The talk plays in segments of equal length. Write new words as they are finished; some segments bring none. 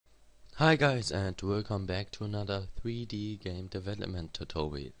Hi guys, and welcome back to another 3D game development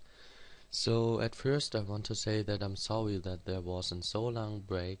tutorial. So at first I want to say that I'm sorry that there was a so long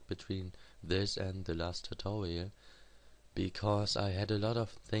break between this and the last tutorial, because I had a lot of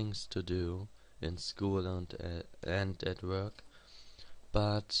things to do in school and at work.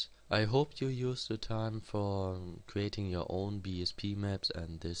 But I hope you use the time for creating your own BSP maps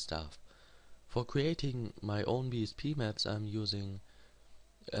and this stuff. For creating my own BSP maps I'm using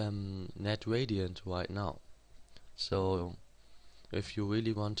NetRadiant right now. So if you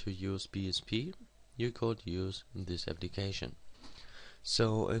really want to use BSP, you could use this application.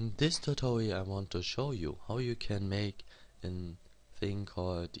 So in this tutorial I want to show you how you can make a thing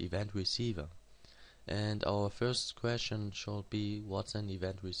called event receiver. And our first question should be, what's an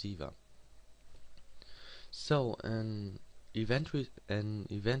event receiver? So an event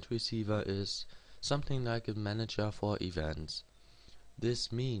receiver is something like a manager for events.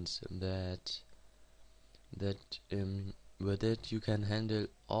 This means that with it you can handle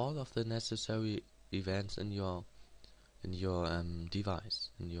all of the necessary events in your device,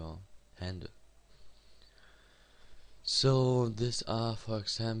 in your handle. So these are, for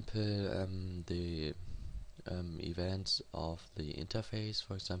example, the events of the interface.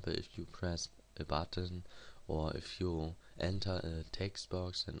 For example, if you press a button or if you enter a text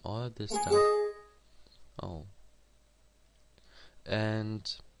box and all this stuff. Oh. And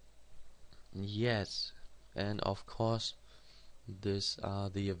yes, and of course these are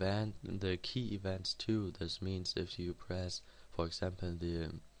the key events too. This means if you press, for example,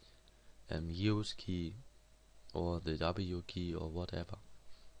 the use key or the W key or whatever.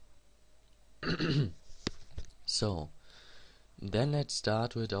 So then let's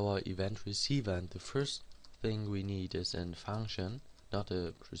start with our event receiver, and the first thing we need is a function, not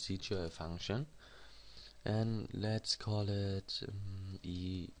a procedure, a function, and let's call it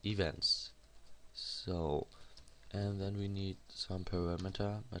events. So and then we need some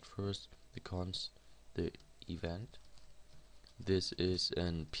parameter, but first the event. This is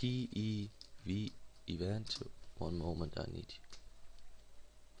an PEV event. One moment, I need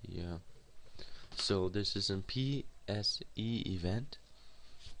here. So this is an PSE event,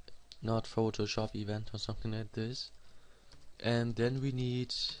 not Photoshop event or something like this. And then we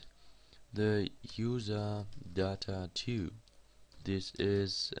need the user data 2. This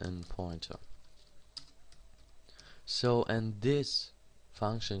is a pointer. So, and this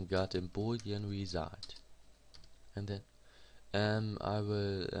function got a Boolean result, and then I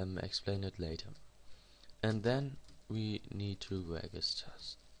will explain it later. And then we need to register.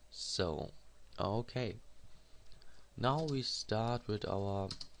 So, okay. Now we start with our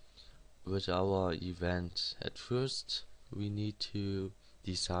event. At first, we need to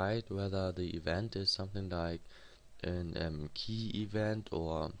decide whether the event is something like an key event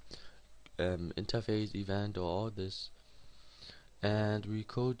or interface event or all this, and we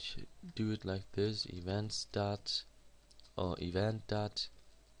could do it like this: events dot or event dot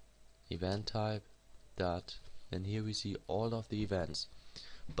event type dot, and here we see all of the events.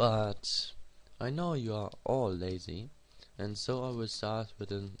 But I know you are all lazy, and so I will start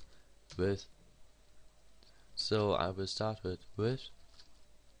with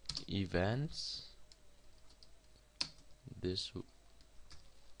events this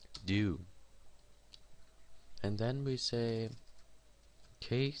do, and then we say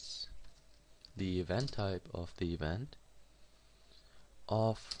case the event type of the event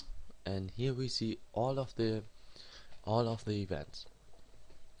of, and here we see all of the events.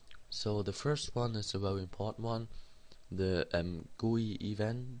 So the first one is a very important one, the GUI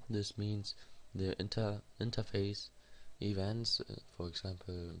event. This means the interface events, for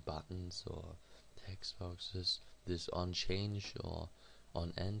example buttons or text boxes, this on change or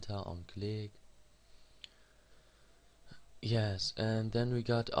on enter, on click. Yes, and then we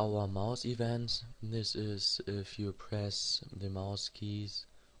got our mouse events. This is if you press the mouse keys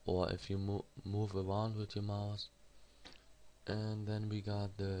or if you move around with your mouse. And then we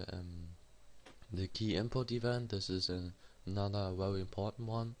got the key input event. This is another very important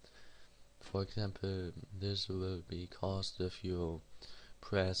one. For example, this will be caused if you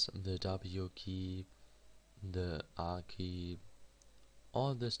press the W key, the R key,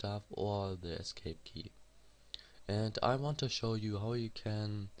 all the stuff, or the escape key. And I want to show you how you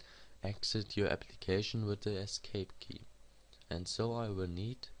can exit your application with the escape key. And so I will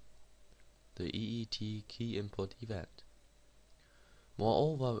need the EET key input event.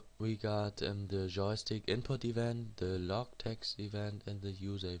 Moreover, we got the joystick input event, the log text event, and the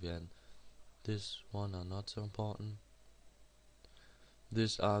user event. This one are not so important.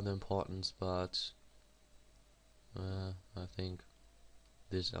 These are the importance, but I think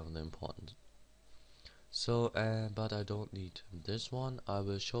These are the important. So, but I don't need this one. I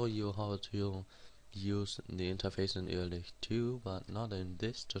will show you how to use the interface in Irrlicht too, but not in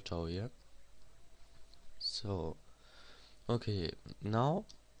this tutorial. So, okay, now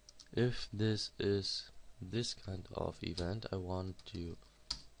if this is this kind of event, I want to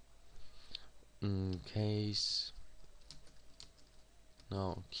case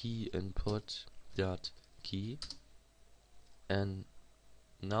now key input dot key, and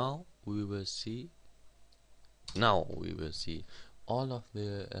now we will see all of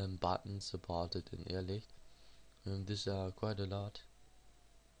the buttons supported in Irrlicht. These are quite a lot,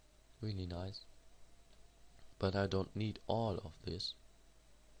 really nice, but I don't need all of this.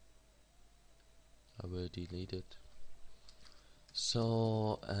 I will delete it.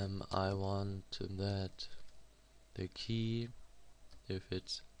 So I want that the key, if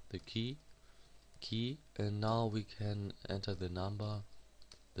it's the key, and now we can enter the number,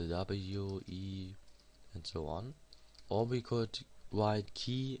 the W, E, and so on. Or we could write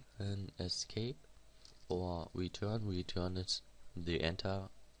key and escape, or return is the enter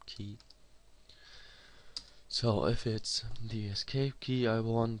key. So if it's the escape key, I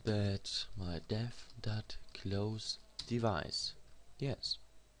want that my dev.close device. Yes.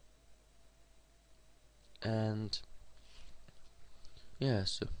 And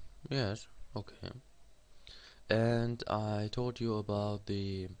yes, okay. And I told you about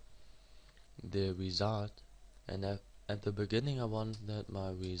the result, and at the beginning I want that my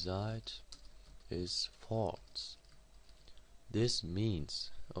result is false. This means,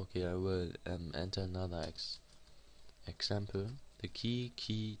 okay, I will enter another example. The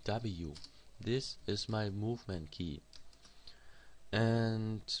key W. This is my movement key,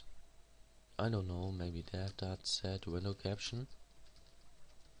 and I don't know, maybe dev.set window caption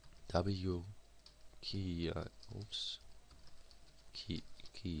W key. Oops.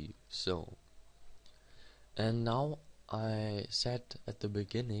 Key. So, and now I set at the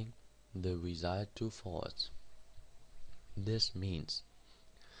beginning the result to false. This means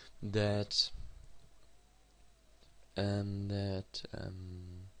that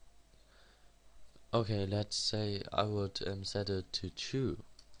okay, let's say I would set it to true.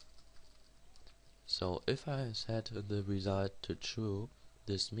 So if I set the result to true,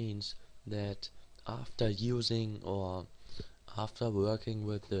 this means that after using or after working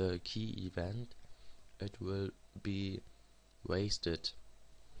with the key event, it will be wasted.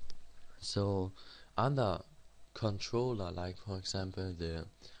 So other controller, like for example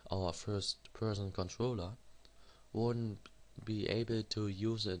our first person controller, wouldn't be able to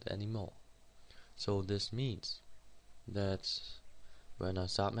use it anymore. So this means that when I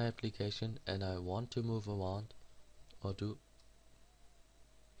start my application and I want to move around or do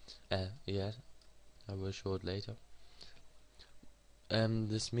yes, I will show it later.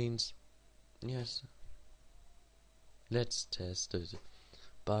 This means, yes, let's test it.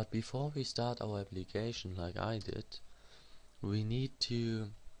 But before we start our application like I did, we need to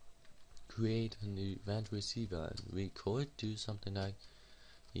create an event receiver, and we could do something like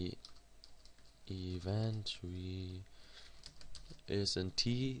event is an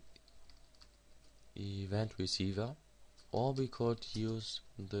event receiver, or we could use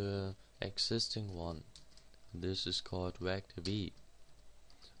the existing one. This is called vectv.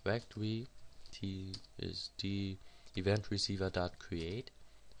 Vectv is the event receiver.create,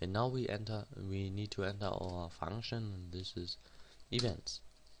 and now we need to enter our function, and this is events.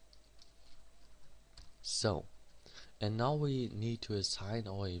 So, and now we need to assign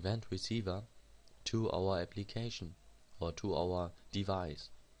our event receiver to our application or to our device.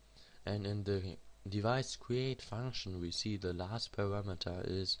 And in the device create function, we see the last parameter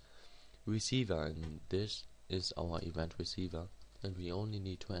is receiver, and this is our event receiver, and we only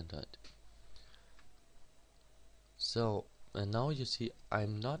need to enter it. So, and now you see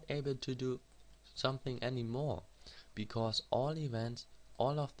I'm not able to do something anymore, because all events,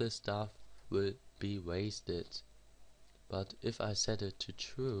 all of this stuff will be wasted. But if I set it to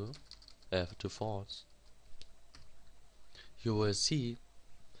true, to false, you will see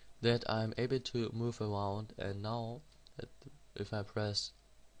that I'm able to move around. And now if I press,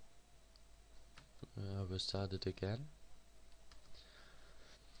 I will start it again.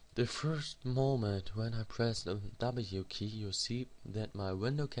 The first moment when I press the W key, you see that my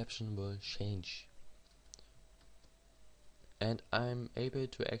window caption will change, and I'm able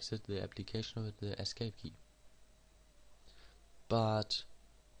to exit the application with the escape key. But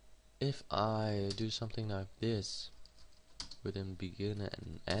if I do something like this within begin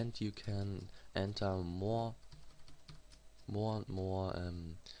and end, you can enter more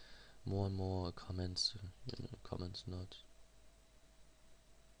and more comments, comments not.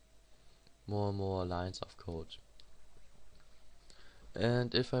 more lines of code.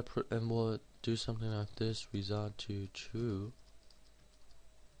 And if I will do something like this, result to true,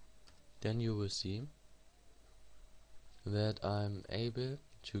 then you will see that I'm able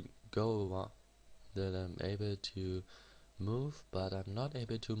to that I'm able to move, but I'm not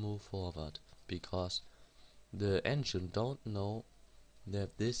able to move forward because the engine don't know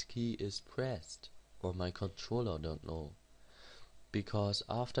that this key is pressed, or my controller don't know, because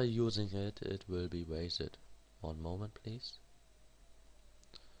after using it, it will be wasted. One moment, please.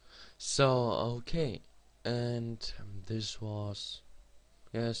 So, okay, and this was,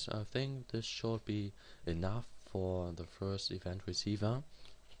 yes, I think this should be enough for the first event receiver.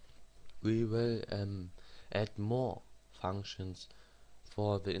 We will add more functions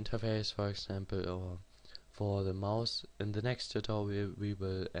for the interface, for example, or for the mouse. In the next tutorial we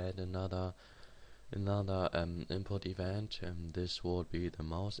will add another input event, and this will be the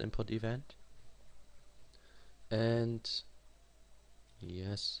mouse input event. And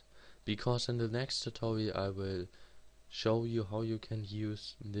yes, because in the next tutorial I will show you how you can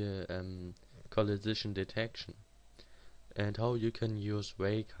use the collision detection and how you can use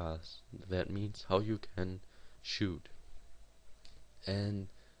ray cars. That means how you can shoot. And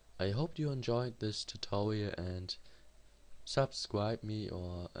I hope you enjoyed this tutorial, and subscribe me,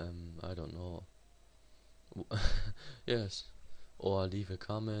 or I don't know, yes, or leave a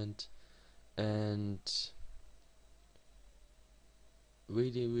comment, and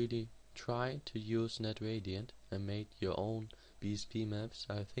really try to use NetRadiant and make your own BSP maps.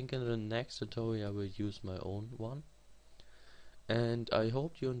 I think in the next tutorial I will use my own one. And I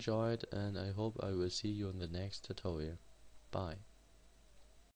hope you enjoyed, and I hope I will see you in the next tutorial. Bye.